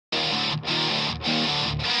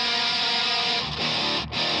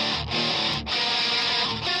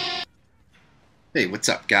Hey, what's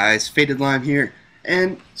up, guys? Fatedlime here.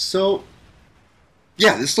 And so,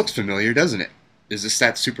 yeah, this looks familiar, doesn't it? Is this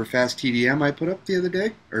that super fast TDM I put up the other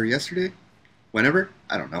day? Or yesterday? Whenever?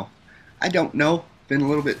 I don't know. I don't know. Been a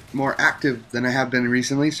little bit more active than I have been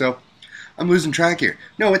recently, so I'm losing track here.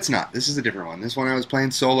 No, it's not. This is a different one. This one I was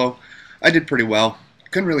playing solo. I did pretty well.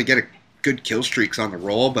 Couldn't really get a good kill streaks on the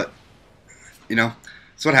roll, but,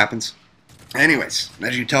 that's what happens. Anyways,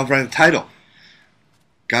 as you can tell by the title,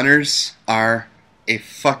 Gunnars are a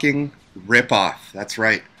fucking ripoff. That's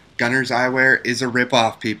right. Gunnars Eyewear is a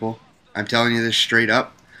ripoff, people. I'm telling you this straight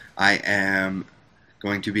up. I am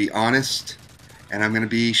going to be honest, and I'm going to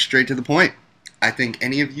be straight to the point. I think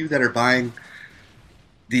any of you that are buying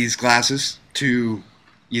these glasses to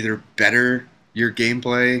either better your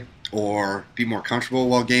gameplay or be more comfortable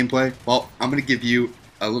while gameplay, well, I'm going to give you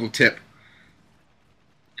a little tip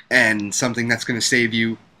and something that's going to save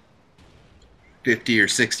you $50 or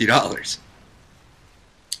 $60.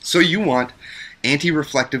 So you want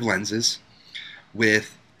anti-reflective lenses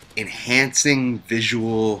with enhancing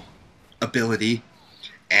visual ability,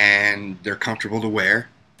 and they're comfortable to wear,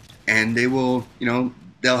 and they will,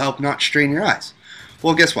 they'll help not strain your eyes.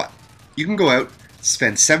 Well, guess what? You can go out,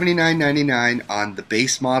 spend $79.99 on the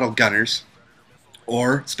base model Gunnars,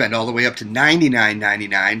 or spend all the way up to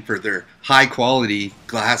 $99.99 for their high quality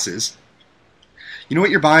glasses. You know what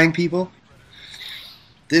you're buying, people?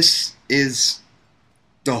 This is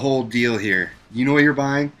the whole deal here. You know what you're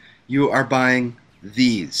buying? You are buying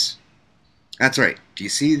these. That's right. Do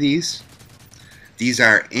you see these? These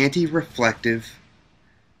are anti-reflective,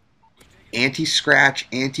 anti-scratch,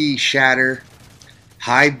 anti-shatter,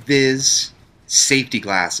 high-vis safety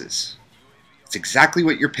glasses. It's exactly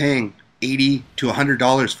what you're paying $80 to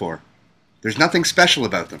 $100 for. There's nothing special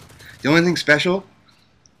about them. The only thing special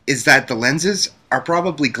is that the lenses are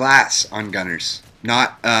probably glass on Gunnars,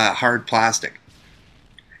 not hard plastic.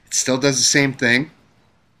 It still does the same thing.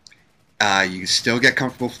 You still get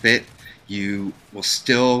comfortable fit. You will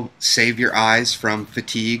still save your eyes from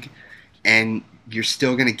fatigue, and you're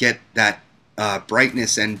still going to get that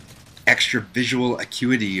brightness and extra visual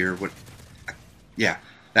acuity, or what? Yeah,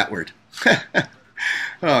 that word.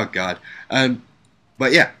 Oh God.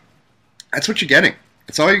 But yeah, that's what you're getting.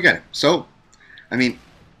 That's all you're getting. So, I mean,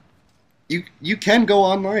 you can go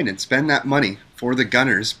online and spend that money for the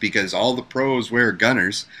Gunnars because all the pros wear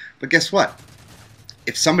Gunnars. But guess what?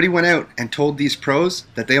 If somebody went out and told these pros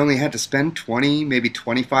that they only had to spend $20, maybe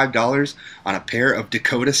 $25 on a pair of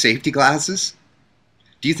Dakota safety glasses,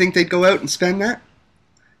 do you think they'd go out and spend that?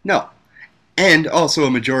 No. And also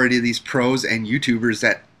a majority of these pros and YouTubers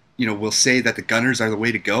that, will say that the Gunnars are the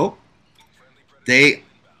way to go, they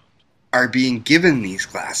are being given these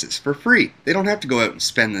glasses for free. They don't have to go out and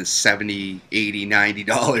spend the $70, $80,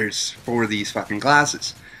 $90 for these fucking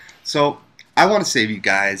glasses. So I want to save you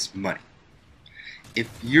guys money. If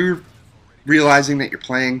you're realizing that you're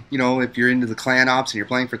playing, if you're into the clan ops and you're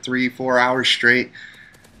playing for 3-4 hours straight,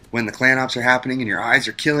 when the clan ops are happening and your eyes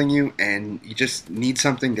are killing you and you just need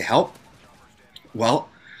something to help, well,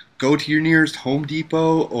 go to your nearest Home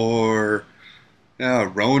Depot or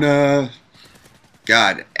Rona,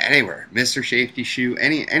 God, anywhere, Mr. Safety Shoe,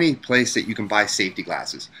 any place that you can buy safety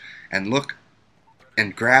glasses, and look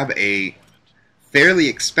and grab a fairly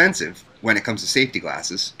expensive, when it comes to safety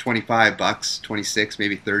glasses, $25, 26,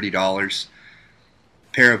 maybe $30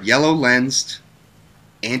 pair of yellow lensed,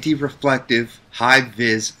 anti-reflective,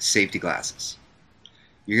 high-vis safety glasses.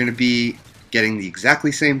 You're going to be getting the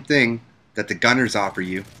exactly same thing that the Gunnars offer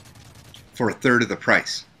you for a third of the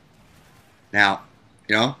price. Now,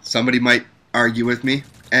 somebody might argue with me,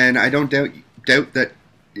 and I don't doubt that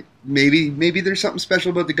maybe there's something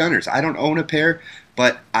special about the Gunnars. I don't own a pair,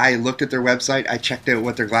 but I looked at their website, I checked out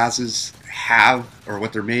what their glasses have or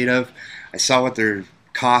what they're made of, I saw what they're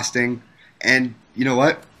costing, and you know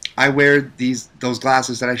what? I wear those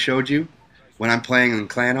glasses that I showed you when I'm playing in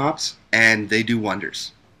clan ops, and they do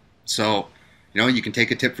wonders. So, you can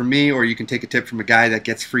take a tip from me, or you can take a tip from a guy that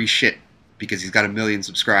gets free shit because he's got 1 million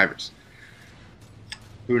subscribers.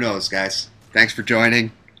 Who knows, guys? Thanks for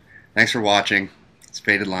joining. Thanks for watching. It's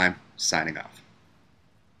Fatedlime, signing off.